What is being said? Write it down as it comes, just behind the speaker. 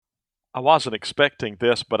I wasn't expecting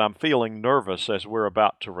this, but I'm feeling nervous as we're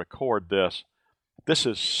about to record this. This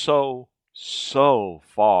is so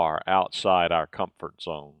far outside our comfort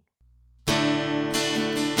zone.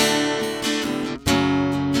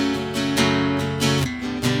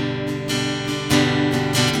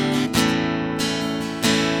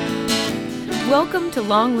 Welcome to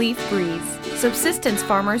Longleaf Breeze, subsistence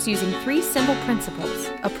farmers using 3 simple principles,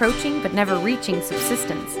 approaching but never reaching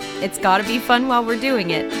subsistence. It's gotta be fun while we're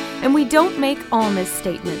doing it, and we don't make all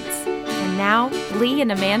misstatements. And now, Lee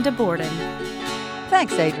and Amanda Borden.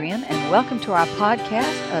 Thanks, Adrian, and welcome to our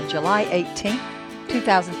podcast of July 18th,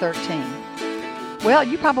 2013. Well,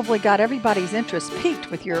 you probably got everybody's interest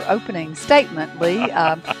piqued with your opening statement, Lee.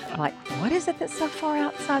 Like, what is it that's so far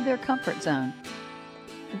outside their comfort zone?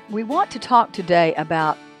 We want to talk today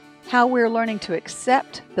about how we're learning to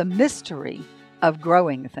accept the mystery of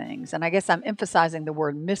growing things. And I guess I'm emphasizing the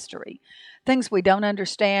word mystery. Things we don't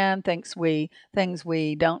understand, things we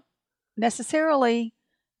don't necessarily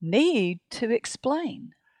need to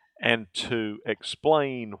explain. And to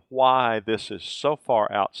explain why this is so far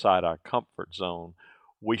outside our comfort zone,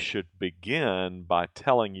 we should begin by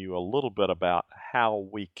telling you a little bit about how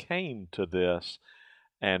we came to this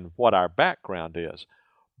and what our background is.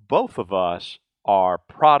 Both of us are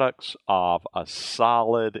products of a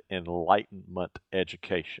solid Enlightenment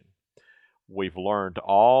education. We've learned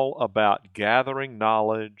all about gathering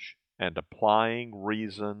knowledge and applying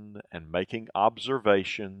reason and making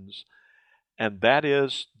observations, and that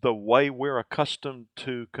is the way we're accustomed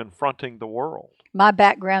to confronting the world. My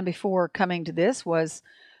background before coming to this was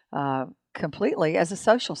completely as a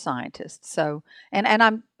social scientist. So,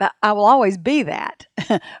 and I will always be that,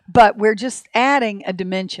 but we're just adding a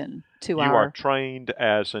dimension to You are trained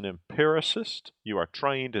as an empiricist. You are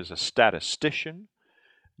trained as a statistician.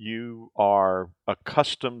 You are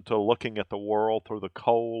accustomed to looking at the world through the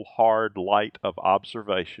cold, hard light of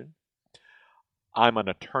observation. I'm an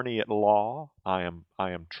attorney at law. I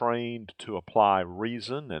am trained to apply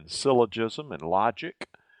reason and syllogism and logic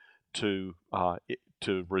to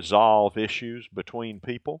resolve issues between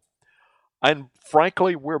people. And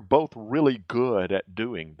frankly, we're both really good at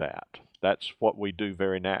doing that. That's what we do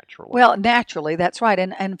very naturally. Well, naturally, that's right.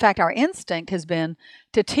 And in fact, our instinct has been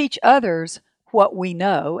to teach others what we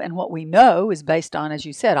know, and what we know is based on, as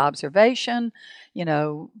you said, observation,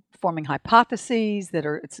 forming hypotheses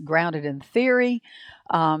it's grounded in theory.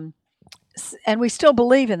 And we still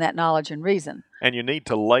believe in that knowledge and reason. And you need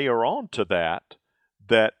to layer on to that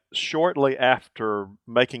shortly after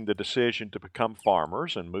making the decision to become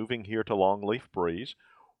farmers and moving here to Longleaf Breeze,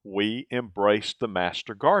 we embraced the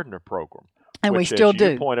Master Gardener program. And which, we still do.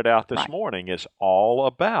 As you pointed out this morning, is all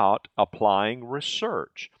about applying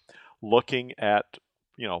research, looking at,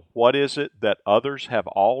 what is it that others have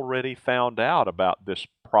already found out about this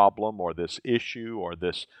problem or this issue or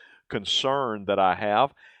this concern that I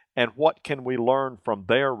have, and what can we learn from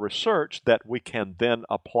their research that we can then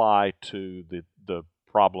apply to the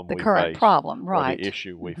problem we face. The current problem, right. Or the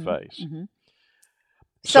issue we face. Mm-hmm.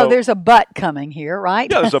 So there's a but coming here,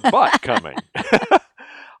 right? Yeah, there's a but coming.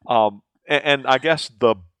 And I guess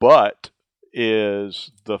the but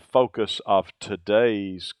is the focus of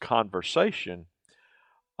today's conversation.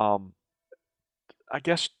 I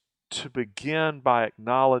guess to begin by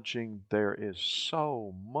acknowledging there is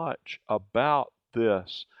so much about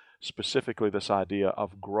this, specifically this idea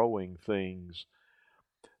of growing things,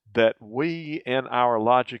 that we, in our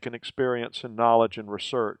logic and experience and knowledge and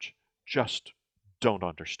research, just don't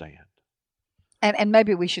understand. And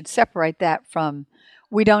maybe we should separate that from,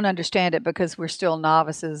 we don't understand it because we're still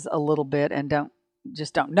novices a little bit and don't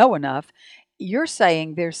know enough. You're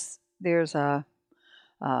saying there's a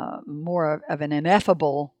more of an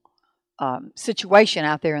ineffable situation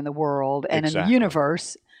out there in the world and in the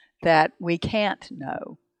universe that we can't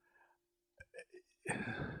know.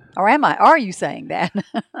 Or are you saying that?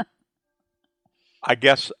 I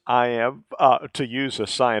guess I am, to use a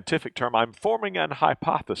scientific term, I'm forming an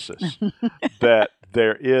hypothesis that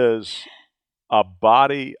there is a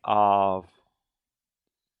body of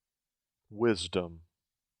wisdom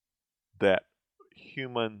that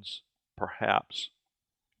humans perhaps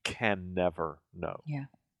can never know. Yeah.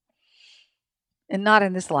 And not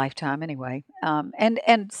in this lifetime anyway.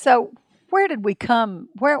 And so where did we come?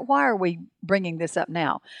 Why are we bringing this up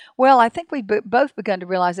now? Well, I think we've both begun to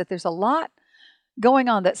realize that there's a lot going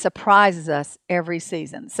on that surprises us every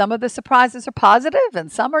season. Some of the surprises are positive and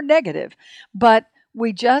some are negative, but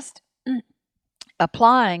we just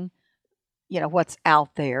applying, what's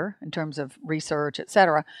out there in terms of research,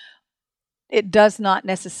 etc. It does not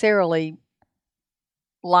necessarily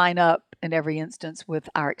line up in every instance with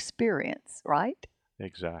our experience, right?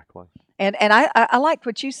 Exactly. And I liked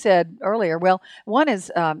what you said earlier. Well, one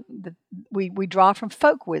is we draw from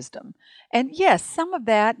folk wisdom, and yes, some of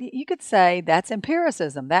that you could say that's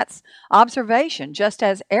empiricism, that's observation. Just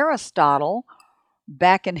as Aristotle,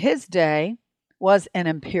 back in his day, was an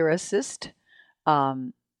empiricist,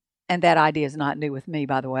 and that idea is not new with me,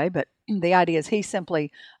 by the way. But the idea is he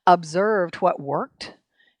simply observed what worked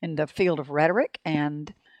in the field of rhetoric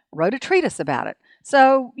and wrote a treatise about it.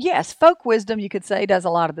 So, yes, folk wisdom, you could say, does a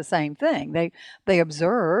lot of the same thing. They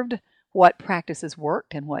observed what practices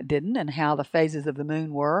worked and what didn't, and how the phases of the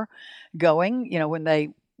moon were going.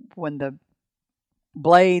 When the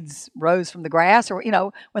blades rose from the grass, or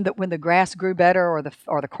when the grass grew better, or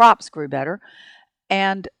the crops grew better,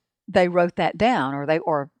 and they wrote that down,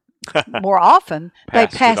 or more often they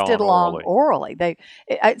passed it along orally.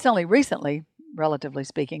 It's only recently, relatively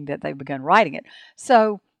speaking, that they've begun writing it.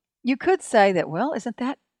 So you could say that, well, isn't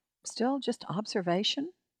that still just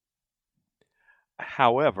observation?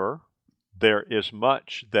 However, there is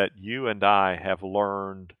much that you and I have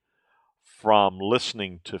learned from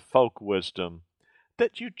listening to folk wisdom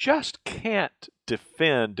that you just can't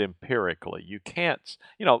defend empirically. You can't,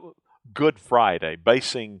 Good Friday,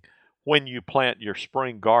 basing when you plant your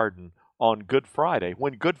spring garden on Good Friday.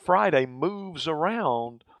 When Good Friday moves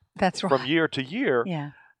around That's right. from year to year,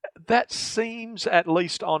 Yeah. that seems, at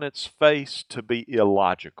least on its face, to be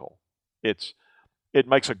illogical. It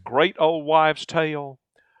makes a great old wives' tale,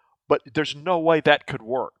 but there's no way that could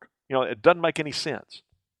work. It doesn't make any sense.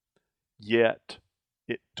 Yet,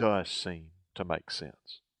 it does seem to make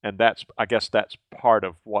sense. And I guess that's part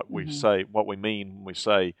of what we say, what we mean when we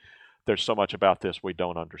say there's so much about this we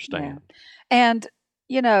don't understand. Yeah. And,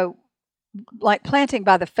 like planting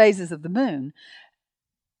by the phases of the moon,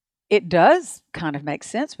 it does kind of make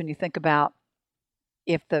sense when you think about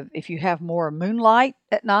if you have more moonlight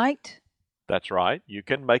at night. That's right. You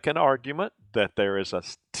can make an argument that there is a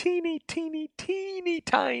teeny, teeny, teeny,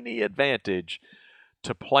 tiny advantage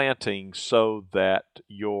to planting so that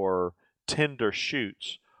your tender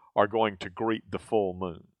shoots are going to greet the full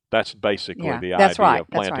moon. That's basically the idea of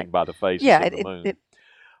planting by the phases of the moon.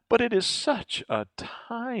 But it is such a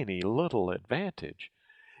tiny little advantage.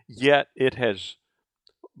 Yet it has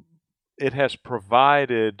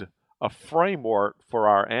provided a framework for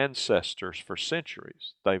our ancestors for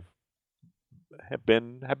centuries. They have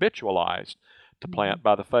been habitualized to plant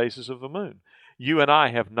by the phases of the moon. You and I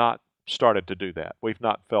have not started to do that. We've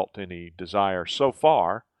not felt any desire so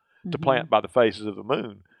far to plant by the phases of the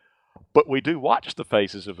moon. But we do watch the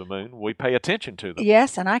phases of the moon. We pay attention to them.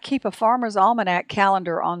 Yes, and I keep a Farmer's Almanac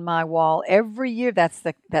calendar on my wall every year. That's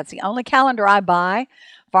the only calendar I buy,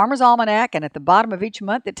 Farmer's Almanac, and at the bottom of each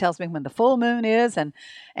month it tells me when the full moon is.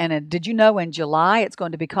 And did you know in July it's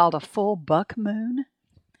going to be called a full buck moon?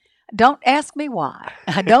 Don't ask me why.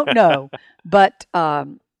 I don't know. But,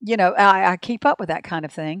 I keep up with that kind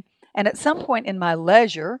of thing. And at some point in my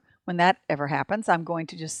leisure, when that ever happens, I'm going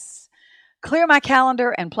to just clear my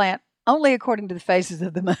calendar and plant only according to the phases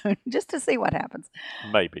of the moon, just to see what happens.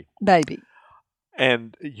 Maybe.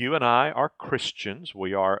 And you and I are Christians.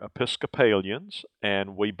 We are Episcopalians,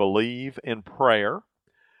 and we believe in prayer.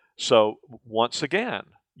 So, once again,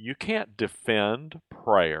 you can't defend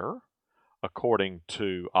prayer according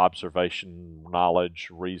to observation, knowledge,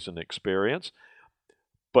 reason, experience.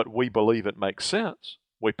 But we believe it makes sense.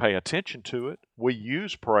 We pay attention to it. We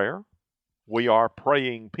use prayer. We are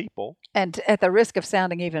praying people. And at the risk of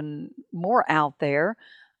sounding even more out there,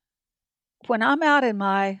 when I'm out in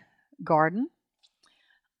my garden,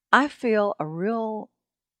 I feel a real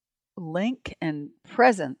link and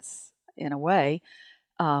presence, in a way,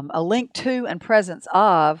 a link to and presence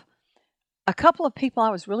of a couple of people I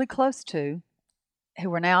was really close to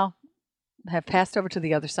who have passed over to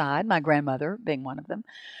the other side, my grandmother being one of them,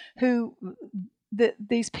 who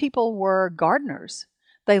these people were gardeners.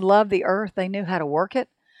 They loved the earth. They knew how to work it.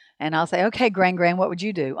 And I'll say, okay, Gran, what would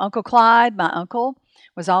you do? Uncle Clyde, my uncle,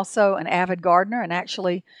 was also an avid gardener, and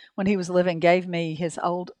actually, when he was living, gave me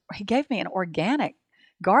an organic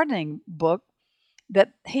gardening book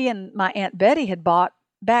that he and my Aunt Betty had bought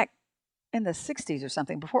back in the 60s or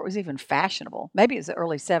something, before it was even fashionable. Maybe it was the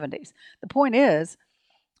early 70s. The point is,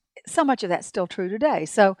 so much of that's still true today.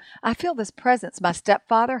 So I feel this presence. My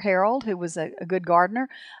stepfather, Harold, who was a good gardener,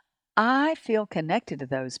 I feel connected to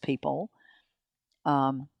those people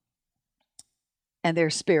and their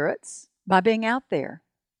spirits by being out there.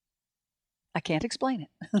 I can't explain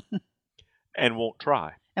it. And won't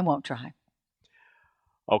try.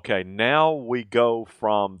 Okay, now we go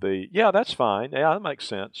from the, that's fine, that makes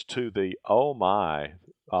sense, to the, oh my,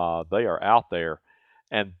 they are out there.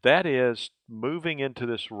 and that is moving into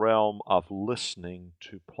this realm of listening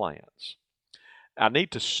to plants. I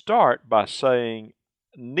need to start by saying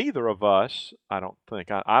neither of us, I don't think,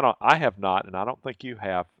 I have not, and I don't think you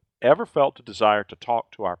have, ever felt a desire to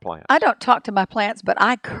talk to our plants. I don't talk to my plants, but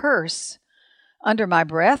I curse under my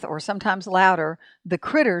breath, or sometimes louder, the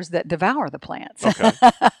critters that devour the plants. Okay.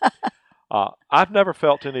 I've never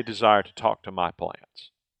felt any desire to talk to my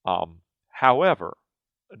plants. However,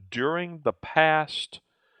 during the past,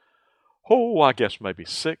 I guess maybe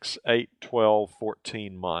 6, 8, 12,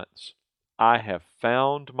 14 months, I have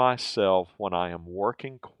found myself, when I am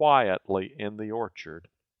working quietly in the orchard,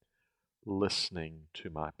 listening to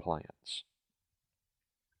my plants.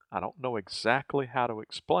 I don't know exactly how to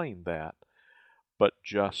explain that, but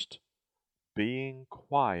just being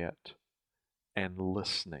quiet and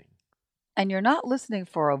listening. And you're not listening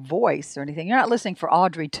for a voice or anything. You're not listening for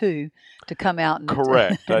Audrey 2 to come out and...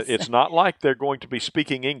 Correct. It's not like they're going to be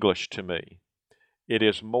speaking English to me. It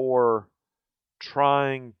is more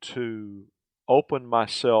trying to open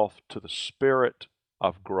myself to the spirit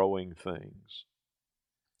of growing things.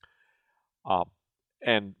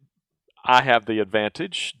 And I have the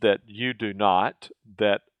advantage that you do not,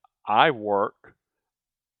 that I work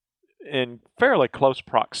in fairly close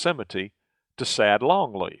proximity to sad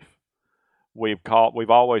longleaf. We've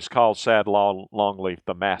always called sad longleaf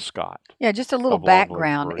the mascot. Yeah, just a little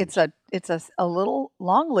background. It's a little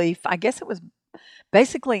longleaf. I guess it was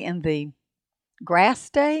basically in the grass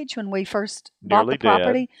stage when we first bought the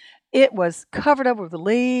property. It was covered over with the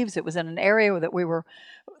leaves. It was in an area that we were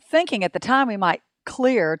thinking at the time we might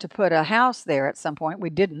clear to put a house there at some point. We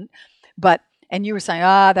didn't, and you were saying,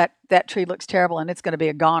 that tree looks terrible and it's going to be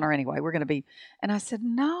a goner anyway. We're going to be, and I said,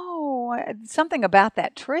 no, something about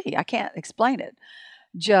that tree, I can't explain it,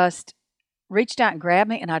 just reached out and grabbed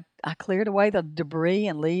me, and I cleared away the debris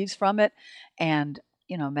and leaves from it, and,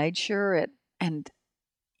 made sure and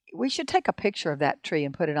we should take a picture of that tree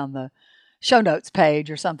and put it on the show notes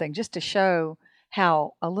page or something, just to show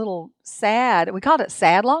how a little sad, we called it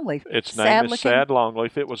sad longleaf. Its name is sad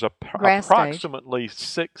longleaf. It was approximately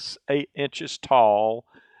 6-8 inches tall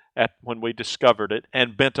when we discovered it,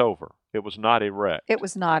 and bent over. It was not erect. It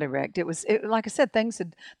was not erect. It was, like I said,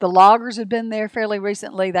 the loggers had been there fairly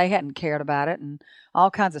recently. They hadn't cared about it, and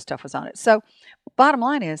all kinds of stuff was on it. So bottom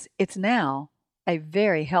line is, it's now a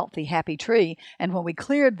very healthy, happy tree. And when we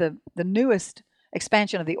cleared the newest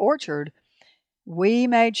expansion of the orchard, we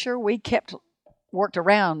made sure we worked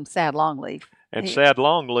around sad longleaf. And sad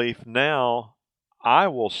longleaf now, I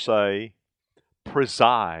will say,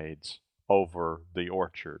 presides over the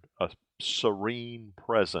orchard, a serene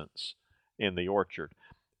presence in the orchard,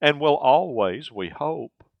 and will always, we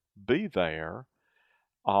hope, be there.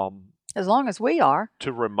 As long as we are.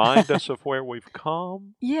 To remind us of where we've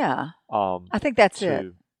come. Yeah. I think that's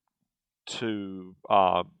it. To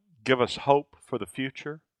give us hope for the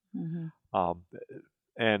future. Mm-hmm.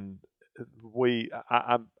 And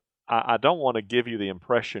I don't want to give you the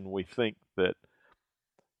impression we think that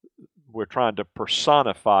we're trying to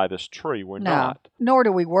personify this tree. We're not. Nor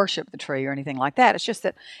do we worship the tree or anything like that. It's just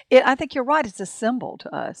that I think you're right. It's a symbol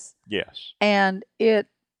to us. Yes. And it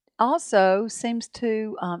also seems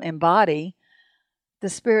to embody the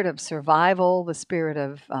spirit of survival, the spirit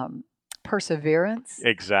of perseverance.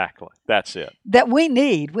 Exactly. That's it. That we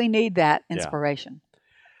need. We need that inspiration. Yeah.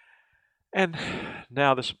 And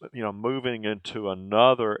now this, moving into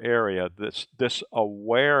another area, this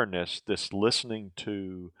awareness, this listening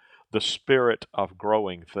to the spirit of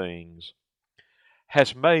growing things,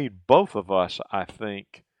 has made both of us, I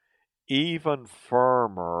think, even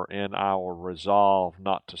firmer in our resolve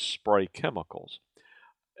not to spray chemicals.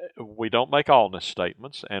 We don't make honest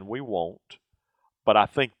statements, and we won't, but I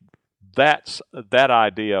think that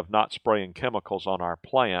idea of not spraying chemicals on our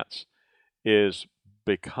plants is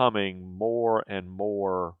becoming more and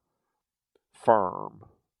more firm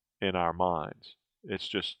in our minds. It's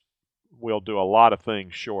just, we'll do a lot of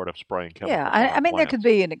things short of spraying chemicals. Yeah, I mean, there could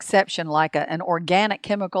be an exception, like an organic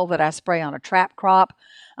chemical that I spray on a trap crop.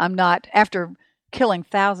 I'm not, after killing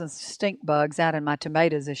thousands of stink bugs out in my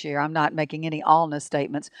tomatoes this year, I'm not making any allness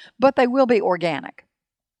statements, but they will be organic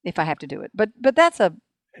if I have to do it. But that's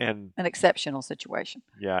an exceptional situation.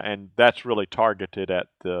 Yeah, and that's really targeted at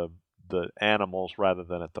the animals rather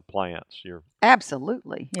than at the plants.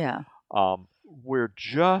 Absolutely, yeah. We're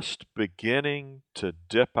just beginning to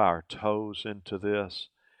dip our toes into this.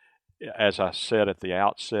 As I said at the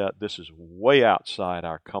outset, this is way outside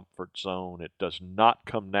our comfort zone. It does not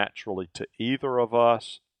come naturally to either of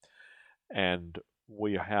us, and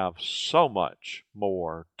we have so much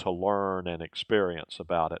more to learn and experience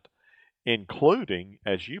about it, including,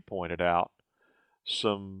 as you pointed out,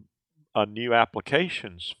 some new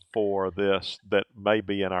applications for this that may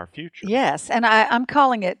be in our future. Yes, and I'm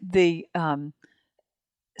calling it the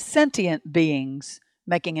sentient beings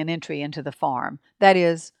making an entry into the farm. That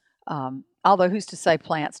is, although who's to say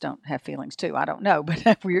plants don't have feelings too? I don't know,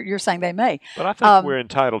 but you're saying they may. But I think we're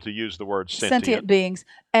entitled to use the word sentient beings,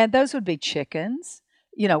 and those would be chickens.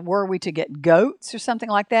 Were we to get goats or something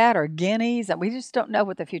like that, or guineas, and we just don't know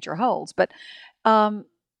what the future holds. But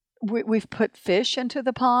we've put fish into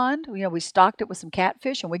the pond. We stocked it with some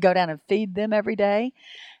catfish, and we go down and feed them every day.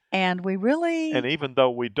 And we really... And even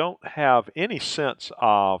though we don't have any sense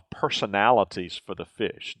of personalities for the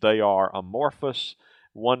fish, they are amorphous.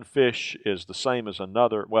 One fish is the same as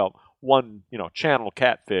another. Well, one, channel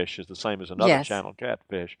catfish is the same as another channel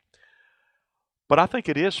catfish. But I think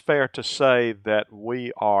it is fair to say that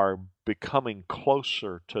we are becoming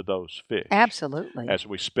closer to those fish. Absolutely. As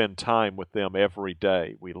we spend time with them every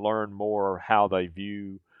day. We learn more how they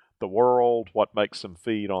view the world, what makes them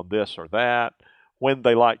feed on this or that, when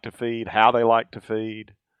they like to feed, how they like to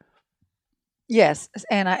feed. Yes,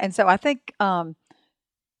 and so I think the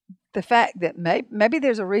fact that maybe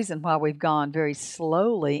there's a reason why we've gone very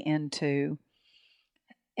slowly into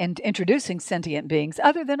introducing sentient beings,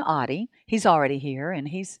 other than Audie. He's already here, and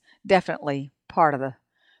he's definitely part of the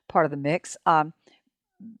mix.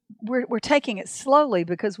 We're taking it slowly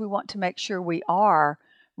because we want to make sure we are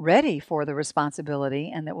ready for the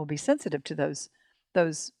responsibility, and that we'll be sensitive to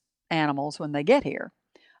those animals when they get here.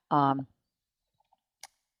 I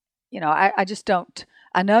just don't.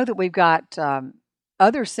 I know that we've got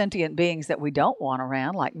other sentient beings that we don't want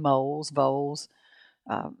around, like moles, voles,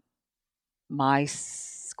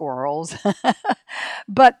 mice, squirrels.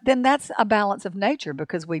 But then that's a balance of nature,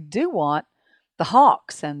 because we do want the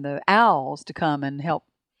hawks and the owls to come and help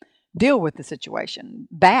deal with the situation.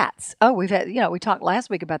 Bats. Oh, we've had, we talked last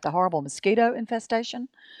week about the horrible mosquito infestation.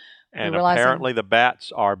 And apparently the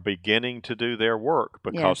bats are beginning to do their work,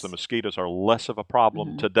 because the mosquitoes are less of a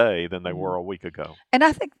problem today than they were a week ago. And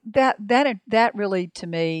I think that really, to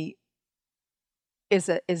me, is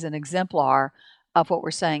an exemplar of what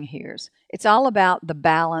we're saying here. It's all about the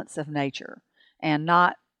balance of nature and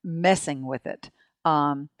not messing with it.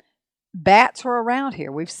 Bats are around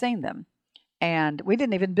here. We've seen them. And we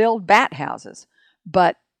didn't even build bat houses.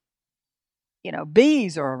 But,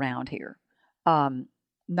 bees are around here.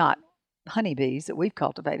 Not honeybees that we've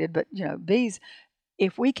cultivated, but, bees.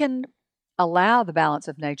 If we can allow the balance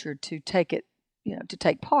of nature to take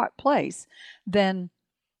place, then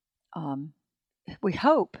we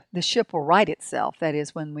hope the ship will right itself. That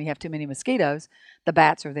is, when we have too many mosquitoes, the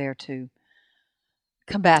bats are there to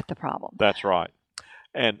combat the problem. That's right.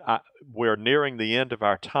 And we're nearing the end of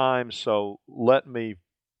our time, so let me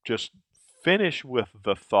just finish with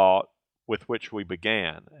the thought with which we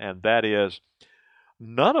began, and that is,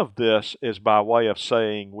 none of this is by way of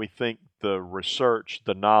saying we think the research,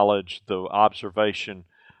 the knowledge, the observation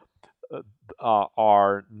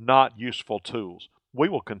are not useful tools. We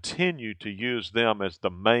will continue to use them as the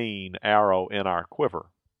main arrow in our quiver.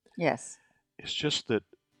 Yes. It's just that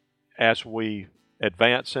as we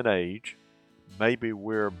advance in age, maybe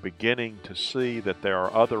we're beginning to see that there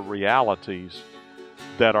are other realities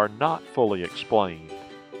that are not fully explained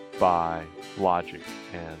by logic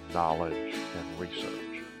and knowledge and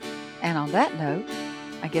research. And on that note,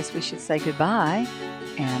 I guess we should say goodbye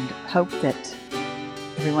and hope that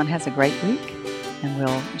everyone has a great week, and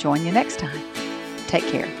we'll join you next time. Take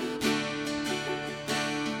care.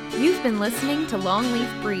 You've been listening to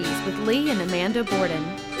Longleaf Breeze with Lee and Amanda Borden.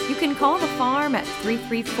 You can call the farm at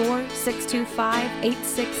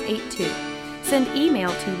 334-625-8682. Send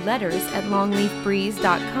email to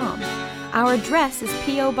letters@longleafbreeze.com. Our address is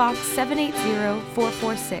P.O. Box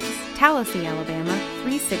 780446, Tallahassee, Alabama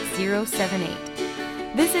 36078.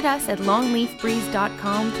 Visit us at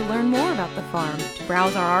longleafbreeze.com to learn more about the farm, to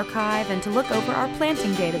browse our archive, and to look over our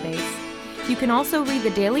planting database. You can also read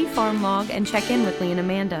the daily farm log and check in with Lee and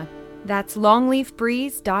Amanda. That's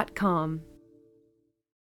longleafbreeze.com.